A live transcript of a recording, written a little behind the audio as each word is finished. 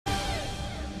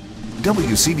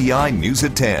WCBI News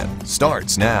at 10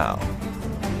 starts now.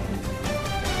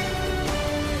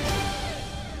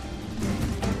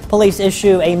 Police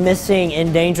issue a missing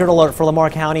endangered alert for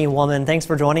Lamar County woman. Thanks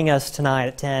for joining us tonight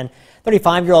at 10.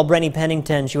 35-year-old Brittany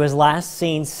Pennington, she was last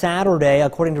seen Saturday,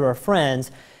 according to her friends.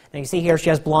 And you can see here she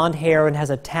has blonde hair and has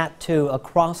a tattoo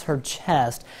across her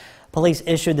chest. Police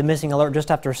issued the missing alert just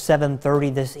after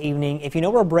 7:30 this evening. If you know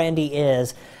where Brandy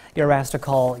is, you're asked to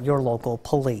call your local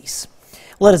police.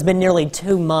 Well, it has been nearly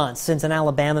 2 months since an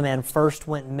Alabama man first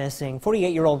went missing.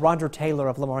 48-year-old Roger Taylor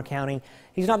of Lamar County.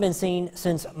 He's not been seen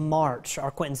since March.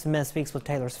 Our Quentin Smith speaks with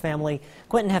Taylor's family.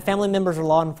 Quentin, have family members or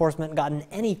law enforcement gotten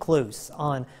any clues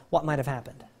on what might have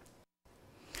happened?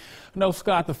 No,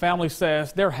 Scott, the family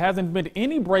says there hasn't been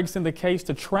any breaks in the case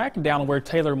to track down where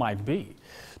Taylor might be.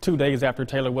 2 days after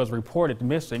Taylor was reported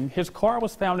missing, his car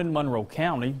was found in Monroe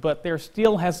County, but there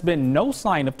still has been no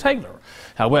sign of Taylor.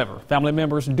 However, family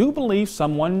members do believe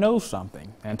someone knows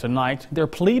something, and tonight they're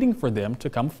pleading for them to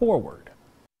come forward.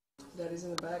 Daddy's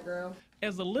in the background.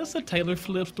 As Alyssa Taylor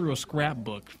flips through a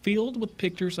scrapbook filled with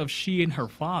pictures of she and her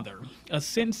father, a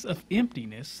sense of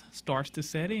emptiness starts to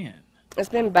set in. It's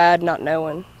been bad not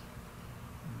knowing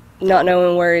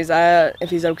where he's at,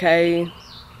 if he's okay,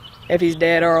 if he's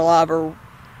dead or alive, or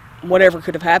whatever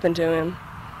could have happened to him.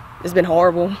 It's been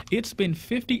horrible. It's been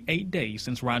 58 days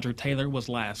since Roger Taylor was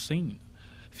last seen.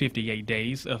 58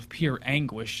 days of pure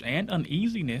anguish and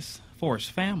uneasiness for his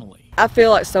family. I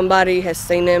feel like somebody has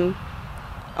seen him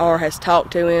or has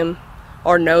talked to him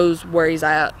or knows where he's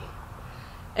at.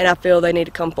 And I feel they need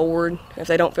to come forward. If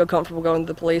they don't feel comfortable going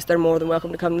to the police, they're more than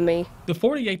welcome to come to me. The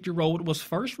 48-year-old was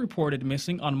first reported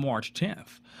missing on March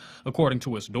 10th. According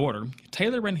to his daughter,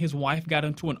 Taylor and his wife got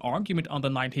into an argument on the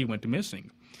night he went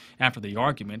missing. After the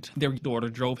argument, their daughter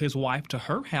drove his wife to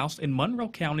her house in Monroe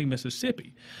County,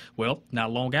 Mississippi. Well,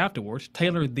 not long afterwards,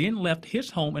 Taylor then left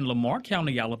his home in Lamar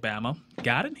County, Alabama,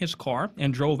 got in his car,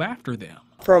 and drove after them.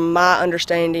 From my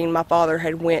understanding, my father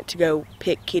had went to go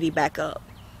pick Kitty back up,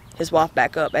 his wife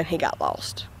back up, and he got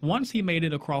lost. Once he made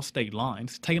it across state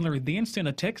lines, Taylor then sent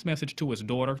a text message to his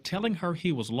daughter telling her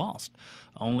he was lost,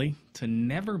 only to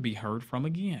never be heard from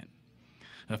again.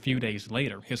 A few days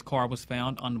later, his car was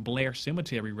found on Blair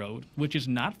Cemetery Road, which is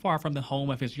not far from the home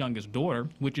of his youngest daughter,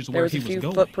 which is where he was going. There was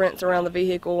a few footprints around the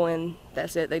vehicle, and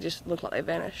that's it. They just looked like they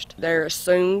vanished. They're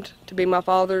assumed to be my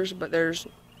father's, but there's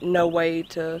no way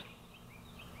to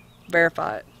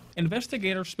verify it.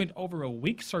 Investigators spent over a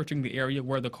week searching the area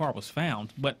where the car was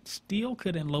found, but still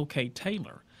couldn't locate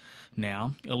Taylor.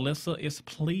 Now, Alyssa is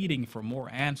pleading for more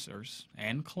answers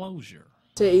and closure.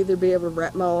 To either be able to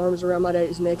wrap my arms around my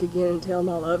daddy's neck again and tell him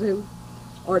I love him,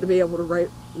 or to be able to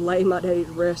lay my daddy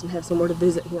to rest and have somewhere to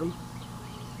visit him.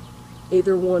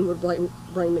 Either one would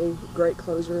bring me great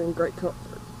closure and great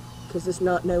comfort, because this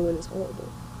not knowing is horrible.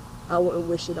 I wouldn't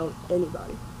wish it on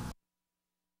anybody.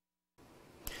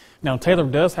 Now, Taylor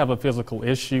does have a physical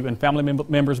issue, and family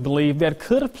members believe that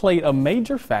could have played a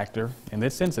major factor in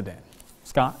this incident.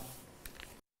 Scott?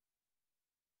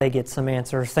 They get some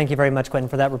answers. Thank you very much, Quentin,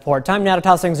 for that report. Time now to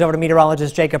toss things over to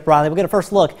meteorologist Jacob Riley. We'll get a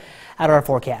first look at our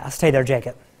forecast. Hey there,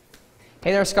 Jacob.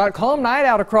 Hey there, Scott. Calm night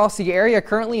out across the area.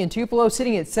 Currently in Tupelo,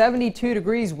 sitting at 72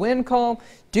 degrees, wind calm.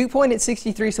 Dew point at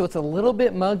 63, so it's a little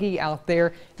bit muggy out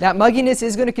there. That mugginess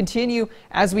is going to continue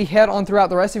as we head on throughout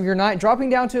the rest of your night, dropping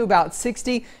down to about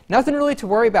 60. Nothing really to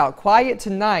worry about. Quiet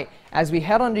tonight. As we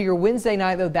head onto your Wednesday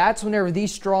night, though, that's whenever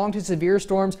these strong to severe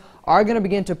storms are going to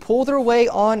begin to pull their way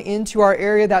on into our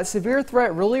area. That severe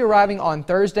threat really arriving on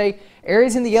Thursday.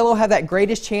 Areas in the yellow have that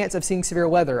greatest chance of seeing severe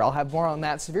weather. I'll have more on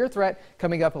that severe threat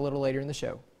coming up a little later in the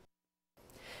show.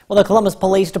 Well, the Columbus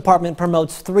Police Department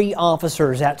promotes 3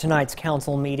 officers at tonight's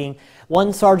council meeting.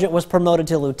 1 sergeant was promoted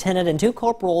to lieutenant and 2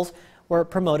 corporals were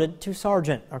promoted to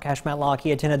sergeant. Our Cash Matlock,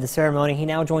 he attended the ceremony. He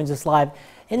now joins us live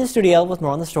in the studio with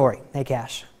more on the story. Hey,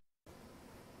 Cash.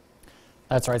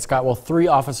 That's right, Scott. Well, 3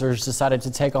 officers decided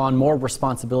to take on more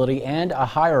responsibility and a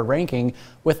higher ranking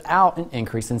without an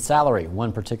increase in salary.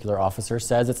 One particular officer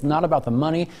says it's not about the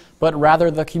money, but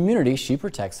rather the community she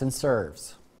protects and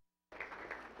serves.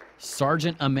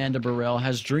 Sergeant Amanda Burrell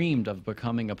has dreamed of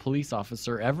becoming a police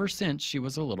officer ever since she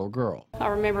was a little girl. I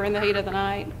remember In the Heat of the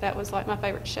Night, that was like my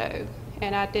favorite show,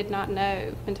 and I did not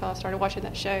know until I started watching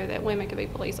that show that women could be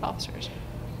police officers.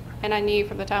 And I knew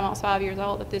from the time I was 5 years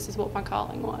old that this is what my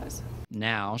calling was.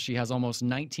 Now she has almost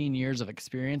 19 years of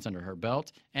experience under her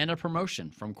belt and a promotion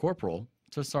from corporal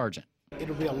to sergeant.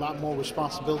 It'll be a lot more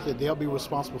responsibility. They'll be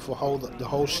responsible for the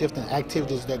whole shift and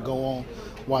activities that go on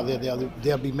while they're there.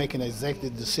 They'll be making an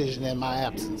executive decision in my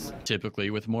absence. Typically,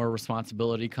 with more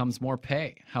responsibility comes more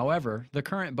pay. However, the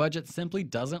current budget simply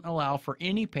doesn't allow for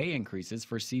any pay increases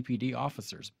for CPD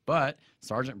officers. But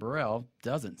Sergeant Burrell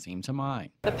doesn't seem to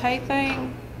mind. The pay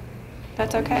thing,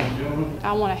 that's okay.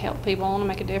 I want to help people. I want to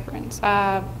make a difference.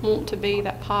 I want to be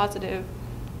that positive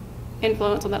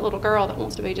influence on that little girl that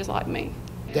wants to be just like me.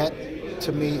 That,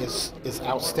 to me, is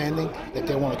outstanding, that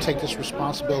they want to take this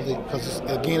responsibility, because,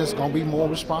 again, it's going to be more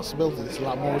responsibility. It's a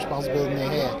lot more responsibility than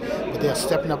they had, but they're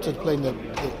stepping up to the plate. And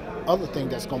the other thing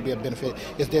that's going to be a benefit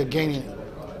is they're gaining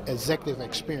executive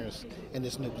experience in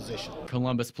this new position.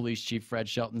 Columbus Police Chief Fred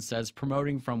Shelton says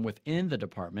promoting from within the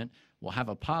department will have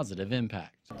a positive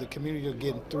impact. The community are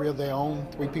getting three of their own,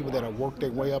 three people that have worked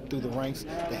their way up through the ranks,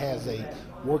 that has a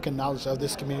working knowledge of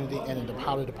this community and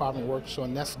how the department works,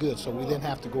 and that's good. So we didn't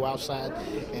have to go outside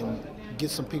and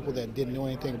get some people that didn't know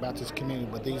anything about this community,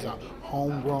 but these are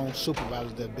homegrown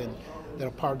supervisors that are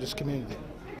part of this community.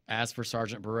 As for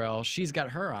Sergeant Burrell, she's got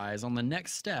her eyes on the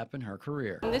next step in her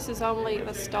career. And this is only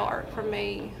the start for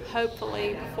me.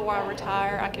 Hopefully, before I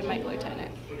retire, I can make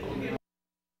lieutenant.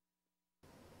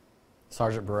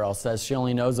 Sergeant Burrell says she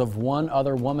only knows of one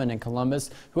other woman in Columbus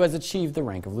who has achieved the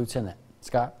rank of lieutenant.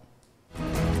 Scott?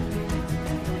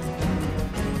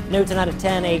 New tonight at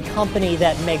 10, a company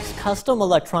that makes custom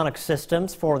electronic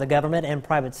systems for the government and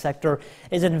private sector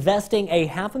is investing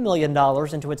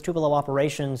 $500,000 into its Tupelo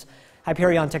operations.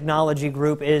 Hyperion Technology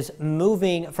Group is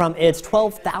moving from its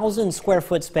 12,000 square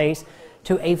foot space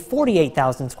to a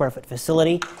 48,000 square foot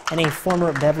facility and a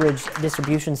former beverage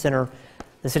distribution center.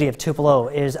 The city of Tupelo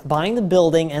is buying the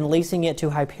building and leasing it to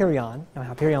Hyperion. Now,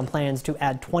 Hyperion plans to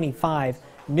add 25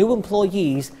 new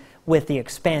employees with the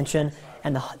expansion,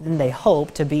 and they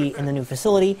hope to be in the new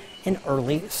facility in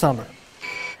early summer.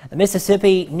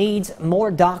 Mississippi needs more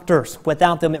doctors.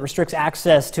 Without them, it restricts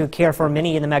access to care for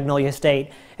many in the Magnolia State.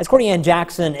 As Courtney Ann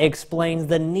Jackson explains,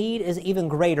 the need is even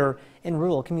greater in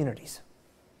rural communities.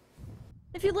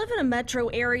 If you live in a metro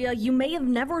area, you may have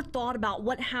never thought about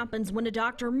what happens when a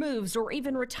doctor moves or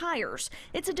even retires.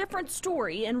 It's a different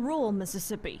story in rural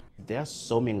Mississippi. There's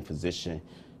so many physicians,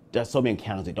 there's so many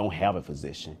counties that don't have a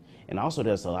physician. And also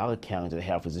there's a lot of counties that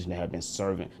have physicians that have been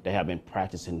serving, that have been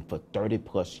practicing for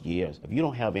 30+ years. If you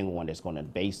don't have anyone that's going to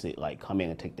basic, like come in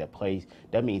and take that place,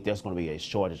 that means there's going to be a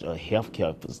shortage of health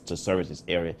care to service this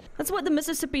area. That's what the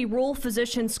Mississippi Rural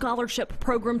Physician Scholarship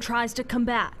Program tries to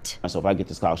combat. So if I get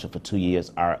the scholarship for 2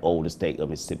 years, our oldest state of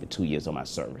Mississippi, 2 years on my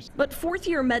service. But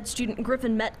fourth-year med student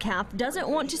Griffin Metcalf doesn't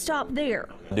want to stop there.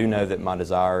 I do know that my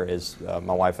desire is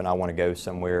my wife and I want to go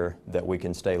somewhere that we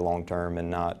can stay long-term and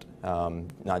not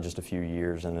just a few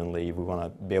years and then leave. We want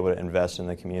to be able to invest in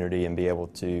the community and be able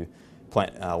to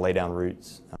lay down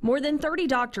roots. More than 30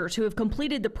 doctors who have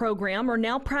completed the program are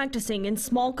now practicing in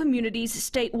small communities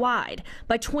statewide.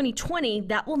 By 2020,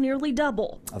 that will nearly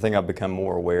double. I think I've become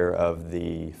more aware of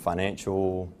the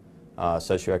financial,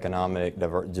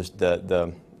 socioeconomic, just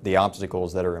the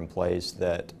obstacles that are in place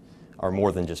that are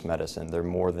more than just medicine. They're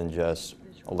more than just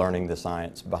learning the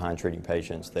science behind treating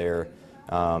patients. They're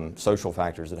social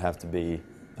factors that have to be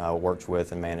worked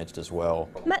with and managed as well.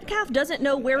 Metcalf doesn't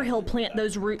know where he'll plant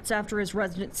those roots after his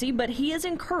residency, but he is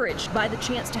encouraged by the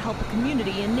chance to help a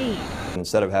community in need.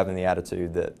 Instead of having the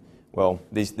attitude that, well,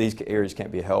 these areas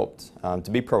can't be helped,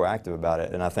 to be proactive about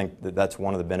it, and I think that that's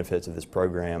one of the benefits of this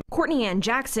program. Courtney Ann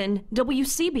Jackson,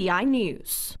 WCBI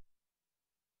News.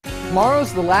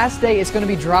 Tomorrow's the last day. It's going to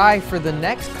be dry for the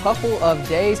next couple of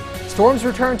days. Storms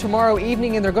return tomorrow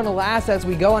evening, and they're going to last as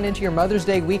we go on into your Mother's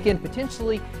Day weekend,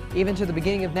 potentially even to the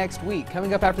beginning of next week.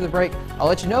 Coming up after the break, I'll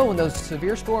let you know when those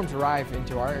severe storms arrive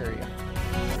into our area.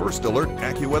 First Alert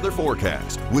AccuWeather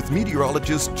forecast with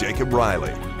meteorologist Jacob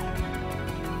Riley.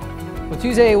 Well,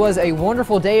 Tuesday was a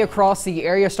wonderful day across the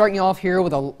area, starting off here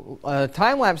with a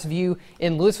time-lapse view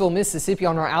in Louisville, Mississippi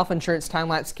on our Alpha Insurance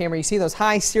time-lapse camera. You see those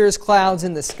high cirrus clouds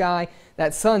in the sky,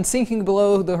 that sun sinking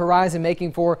below the horizon,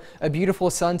 making for a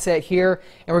beautiful sunset here.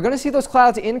 And we're going to see those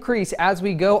clouds increase as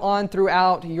we go on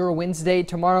throughout your Wednesday.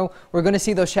 Tomorrow, we're going to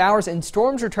see those showers and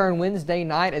storms return Wednesday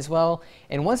night as well.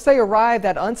 And once they arrive,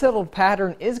 that unsettled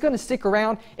pattern is going to stick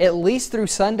around at least through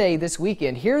Sunday this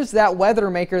weekend. Here's that weather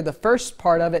maker, the first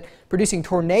part of it, producing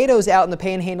tornadoes out in the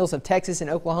panhandles of Texas and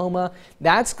Oklahoma.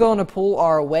 That's going to pull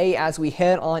our way as we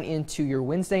head on into your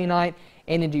Wednesday night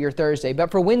and into your Thursday.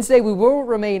 But for Wednesday, we will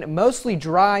remain mostly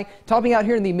dry, topping out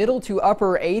here in the middle to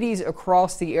upper 80s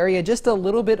across the area, just a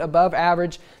little bit above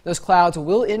average. Those clouds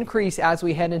will increase as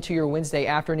we head into your Wednesday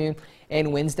afternoon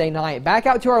and Wednesday night. Back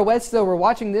out to our west, though, we're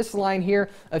watching this line here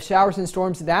of showers and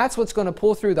storms. That's what's going to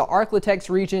pull through the Arklatex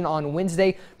region on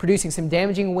Wednesday, producing some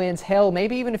damaging winds, hail,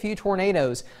 maybe even a few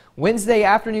tornadoes. Wednesday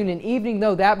afternoon and evening,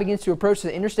 though, that begins to approach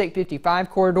the Interstate 55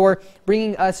 corridor,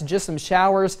 bringing us just some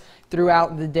showers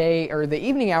throughout the day or the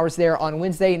evening hours there on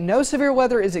Wednesday. No severe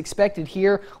weather is expected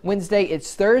here Wednesday.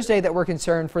 It's Thursday that we're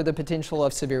concerned for the potential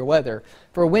of severe weather.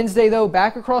 For Wednesday, though,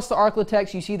 back across the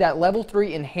Arklatex, you see that level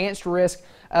 3 enhanced risk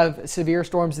of severe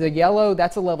storms. The yellow,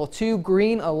 that's a level 2,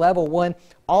 green, a level 1.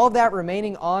 All of that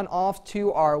remaining on off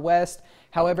to our west.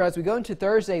 However, as we go into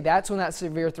Thursday, that's when that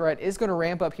severe threat is going to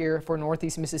ramp up here for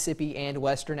northeast Mississippi and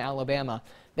western Alabama.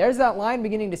 There's that line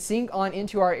beginning to sink on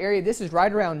into our area. This is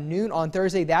right around noon on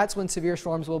Thursday. That's when severe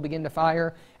storms will begin to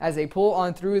fire. As they pull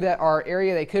on through our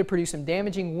area, they could produce some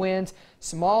damaging winds,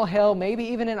 small hail, maybe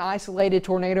even an isolated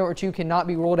tornado or two cannot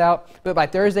be ruled out. But by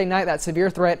Thursday night, that severe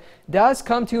threat does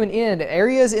come to an end.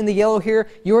 Areas in the yellow here,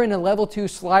 you're in a level 2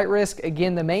 slight risk.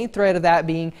 Again, the main threat of that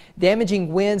being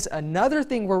damaging winds. Another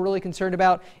thing we're really concerned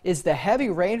about is the heavy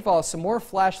rainfall. Some more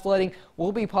flash flooding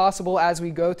will be possible as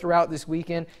we go throughout this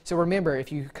weekend. So remember,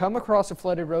 if you come across a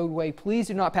flooded roadway, please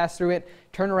do not pass through it.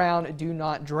 Turn around, do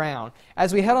not drown.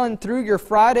 As we head on through your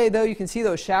Friday, though, you can see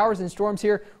those showers and storms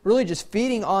here really just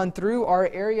feeding on through our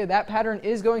area. That pattern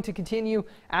is going to continue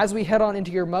as we head on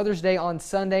into your Mother's Day on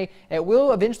Sunday. It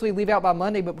will eventually leave out by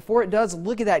Monday, but before it does,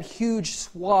 look at that huge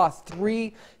swath,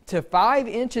 3 to 5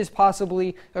 inches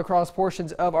possibly across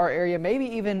portions of our area, maybe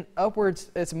even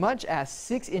upwards as much as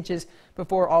 6 inches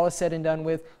before all is said and done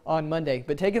with on Monday.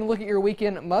 But taking a look at your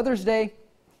weekend, Mother's Day,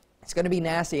 it's going to be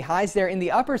nasty. Highs there in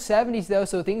the upper 70s, though,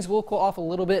 so things will cool off a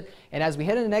little bit. And as we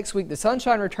head into next week, the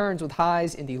sunshine returns with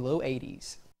highs in the low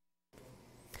 80s.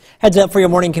 Heads up for your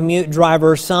morning commute,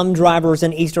 drivers. Some drivers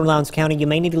in eastern Lowndes County, you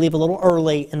may need to leave a little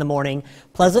early in the morning.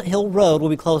 Pleasant Hill Road will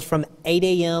be closed from 8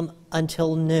 a.m.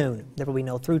 until noon. There will be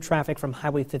no through traffic from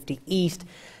Highway 50 East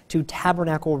to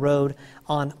Tabernacle Road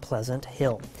on Pleasant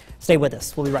Hill. Stay with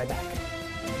us. We'll be right back.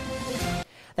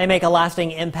 They make a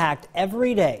lasting impact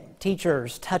every day.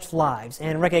 Teachers touch lives.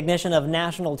 In recognition of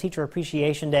National Teacher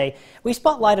Appreciation Day, we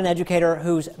spotlight an educator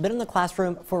who's been in the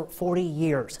classroom for 40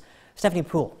 years. Stephanie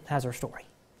Poole has her story.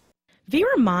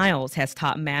 Vera Miles has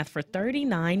taught math for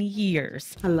 39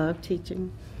 years. I love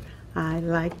teaching. I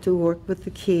like to work with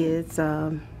the kids.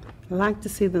 I like to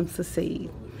see them succeed.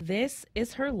 This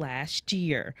is her last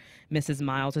year. Mrs.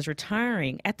 Miles is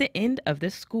retiring at the end of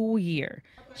this school year.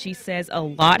 She says a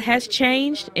lot has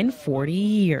changed in 40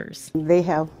 years. They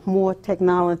have more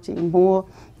technology,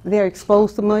 they're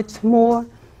exposed to much more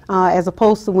as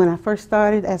opposed to when I first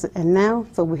started and now,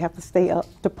 so we have to stay up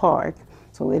to par.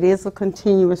 So it is a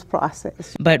continuous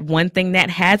process. But one thing that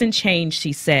hasn't changed,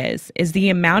 she says, is the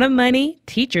amount of money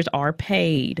teachers are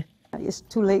paid. It's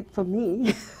too late for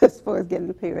me as far as getting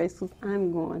the pay raise, because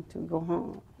I'm going to go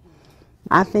home.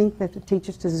 I think that the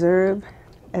teachers deserve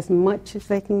as much as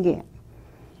they can get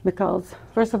because,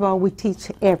 first of all, we teach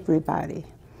everybody.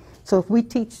 So if we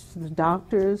teach the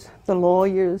doctors, the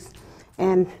lawyers,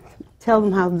 and tell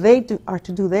them how they are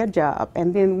to do their job,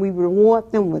 and then we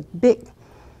reward them with big,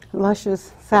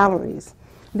 luscious salaries,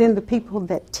 then the people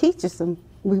that teaches them,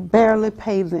 we barely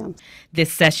pay them.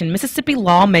 This session, Mississippi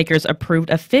lawmakers approved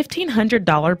a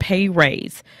 $1,500 pay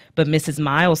raise, but Mrs.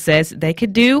 Miles says they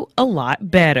could do a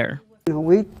lot better.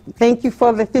 We thank you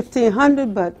for the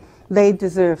 $1,500, but they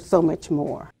deserve so much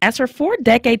more. As her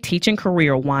 4-decade teaching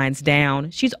career winds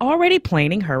down, she's already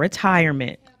planning her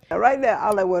retirement. Right now,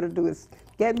 all I want to do is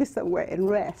get me somewhere and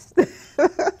rest.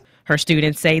 Her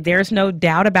students say there's no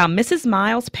doubt about Mrs.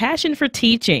 Miles' passion for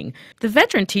teaching. The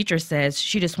veteran teacher says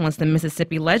she just wants the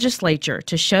Mississippi legislature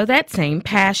to show that same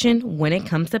passion when it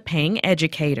comes to paying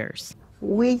educators.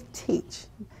 We teach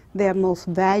their most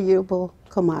valuable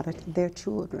commodity, their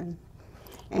children.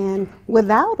 And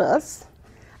without us,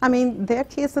 I mean, their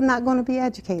kids are not going to be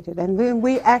educated. And when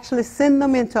we actually send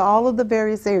them into all of the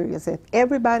various areas, if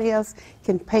everybody else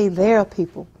can pay their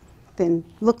people, then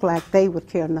look like they would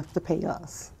care enough to pay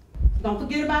us. Don't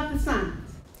forget about the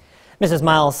signs. Mrs.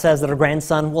 Miles says that her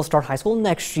grandson will start high school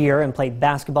next year and play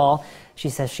basketball. She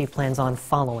says she plans on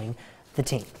following the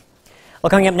team. Well,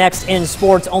 coming up next in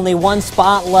sports, only one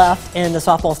spot left in the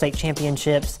softball state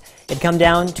championships. It'd come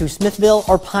down to Smithville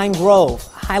or Pine Grove.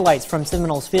 Highlights from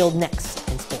Seminoles Field next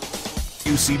in sports.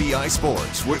 WCBI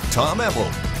Sports with Tom Ebel.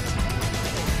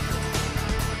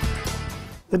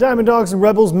 The Diamond Dogs and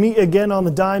Rebels meet again on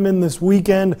the Diamond this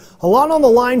weekend. A lot on the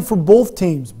line for both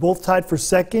teams, both tied for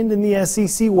second in the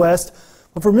SEC West.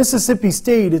 But for Mississippi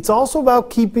State, it's also about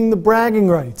keeping the bragging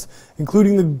rights.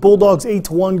 including the Bulldogs'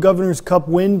 8-1 Governor's Cup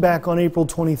win back on April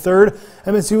 23rd.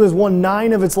 MSU has won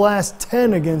 9 of its last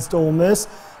 10 against Ole Miss.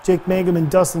 Jake Mangum and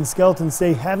Dustin Skelton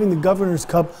say having the Governor's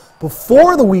Cup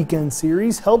before the weekend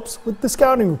series helps with the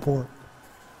scouting report.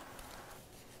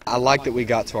 I like that we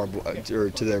got to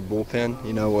their bullpen.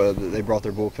 You know, they brought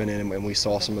their bullpen in, and we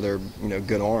saw some of their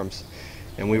good arms,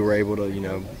 and we were able to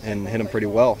and hit them pretty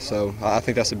well. So I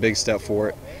think that's a big step for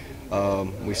it.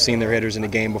 We've seen their hitters in the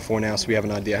game before now, so we have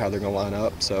an idea how they're going to line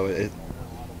up. So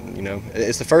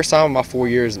it's the first time in my 4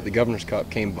 years that the Governor's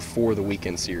Cup came before the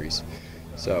weekend series.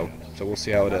 So we'll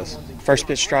see how it is. First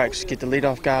pitch strikes, get the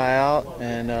leadoff guy out,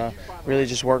 and really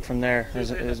just work from there.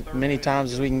 As many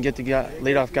times as we can get the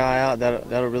leadoff guy out,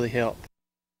 that'll really help.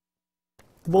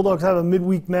 The Bulldogs have a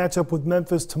midweek matchup with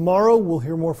Memphis tomorrow. We'll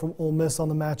hear more from Ole Miss on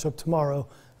the matchup tomorrow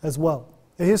as well.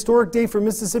 A historic day for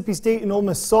Mississippi State and Ole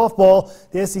Miss softball.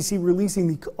 The SEC releasing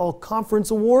the All-Conference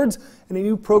Awards and a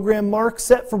new program mark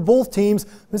set for both teams.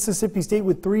 Mississippi State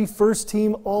with 3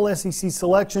 first-team All-SEC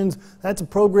selections. That's a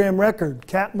program record.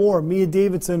 Kat Moore, Mia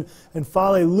Davidson, and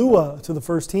Fale Lua to the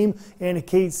first team. Anna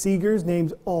Kate Seegers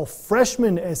named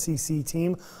All-Freshman SEC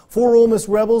team. 4 Ole Miss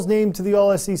Rebels named to the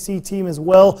All-SEC team as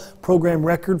well. Program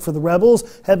record for the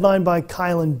Rebels, headlined by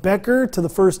Kylan Becker to the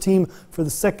first team for the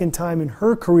second time in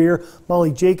her career.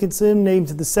 Molly Jacobson named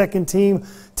to the second team.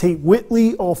 Tate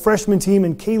Whitley, all-freshman team,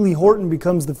 and Kaylee Horton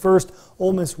becomes the first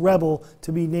Ole Miss Rebel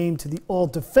to be named to the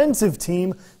all-defensive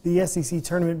team. The SEC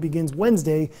tournament begins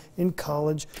Wednesday in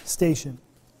College Station.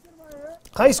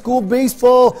 High school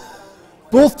baseball.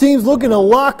 Both teams looking to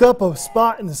lock up a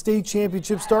spot in the state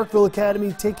championship. Starkville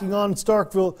Academy taking on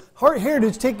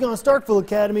Heritage taking on Starkville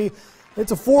Academy.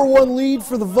 It's a 4-1 lead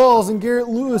for the Vols, and Garrett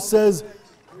Lewis says,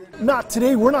 not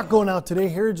today, we're not going out today.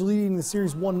 Heritage leading the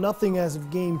series 1-0 as of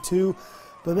game 2.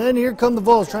 But then here come the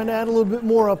Vols trying to add a little bit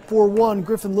more up 4-1.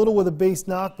 Griffin Little with a base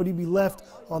knock, but he'd be left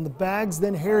on the bags.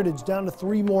 Then Heritage down to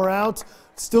 3 more outs.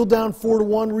 Still down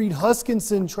 4-1. Reed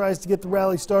Huskinson tries to get the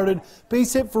rally started.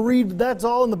 Base hit for Reed, but that's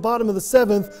all in the bottom of the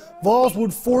 7th. Vols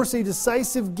would force a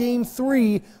decisive game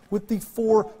 3 with the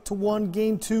 4-1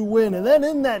 game 2 win. And then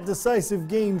in that decisive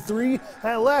game 3,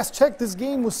 at last check, this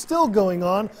game was still going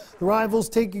on. The rivals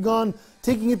taking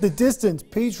it the distance.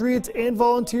 Patriots and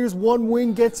Volunteers, 1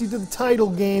 win gets you to the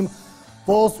title game.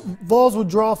 Vols would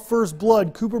draw first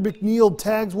blood. Cooper McNeil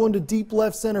tags one to deep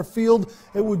left center field.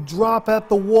 It would drop at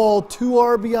the wall. 2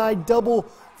 RBI double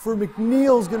for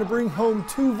McNeil's going to bring home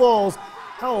 2 Vols.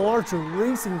 Howell Archer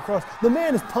racing across. The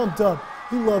man is pumped up.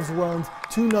 He loves runs.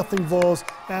 2-0 Vols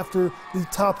after the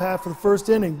top half of the first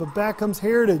inning. But back comes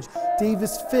Heritage.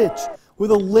 Davis Fitch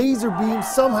with a laser beam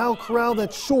somehow corralled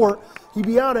that short. He'd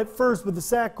be out at first, but the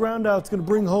sack ground out's going to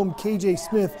bring home KJ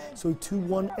Smith. So a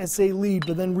 2-1 SA lead.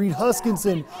 But then Reed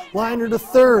Huskinson, liner to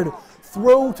third.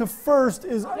 Throw to first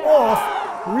is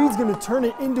off. Reed's going to turn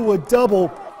it into a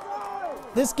double.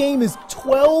 This game is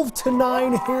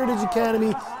 12-9 Heritage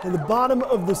Academy in the bottom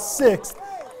of the 6th.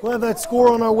 We'll have that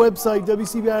score on our website,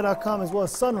 WCBI.com, as well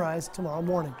as Sunrise tomorrow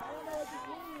morning.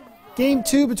 Game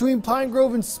 2 between Pine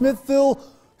Grove and Smithville.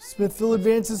 Smithville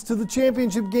advances to the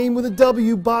championship game with a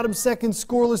W. Bottom 2nd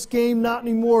scoreless game, not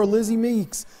anymore. Lizzie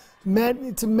Meeks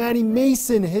to Maddie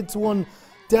Mason hits one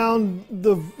down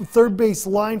the third base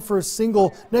line for a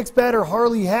single. Next batter,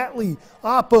 Harley Hatley.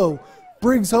 Oppo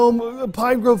brings home.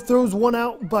 Pine Grove throws one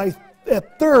out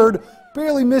at third.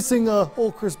 Barely missing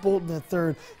old Chris Bolton at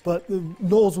third, but the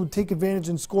Knowles would take advantage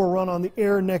and score a run on the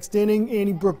air next inning.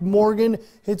 Annie Brooke Morgan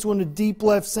hits one to deep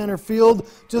left center field.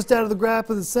 Just out of the grasp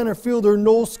of the center fielder,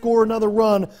 Knowles score another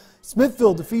run.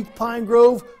 Smithville defeats Pine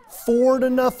Grove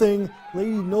 4-0.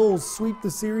 Lady Knowles sweep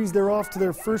the series. They're off to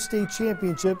their first state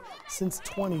championship since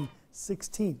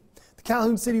 2016. The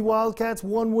Calhoun City Wildcats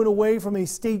 1 win away from a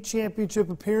state championship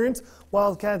appearance.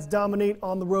 Wildcats dominate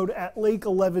on the road at Lake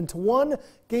 11-1.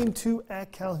 Game 2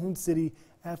 at Calhoun City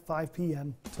at 5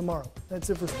 p.m. tomorrow. That's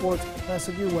it for sports. That's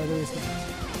what your weather is next.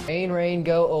 Rain,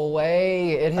 go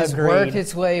away. It has worked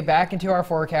its way back into our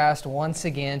forecast once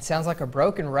again. Sounds like a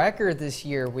broken record this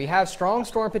year. We have strong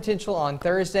storm potential on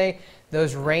Thursday.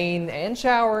 Those rain and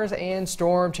showers and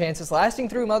storm chances lasting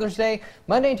through Mother's Day.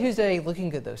 Monday and Tuesday looking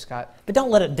good though, Scott. But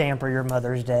don't let it damper your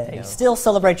Mother's Day. No. Still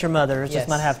celebrate your mothers. Yes. Just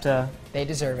might have to. They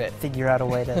deserve it. Figure out a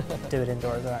way to do it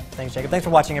indoors. All right. Thanks, Jacob. Thanks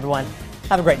for watching, everyone.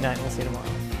 Have a great night. We'll see you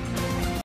tomorrow.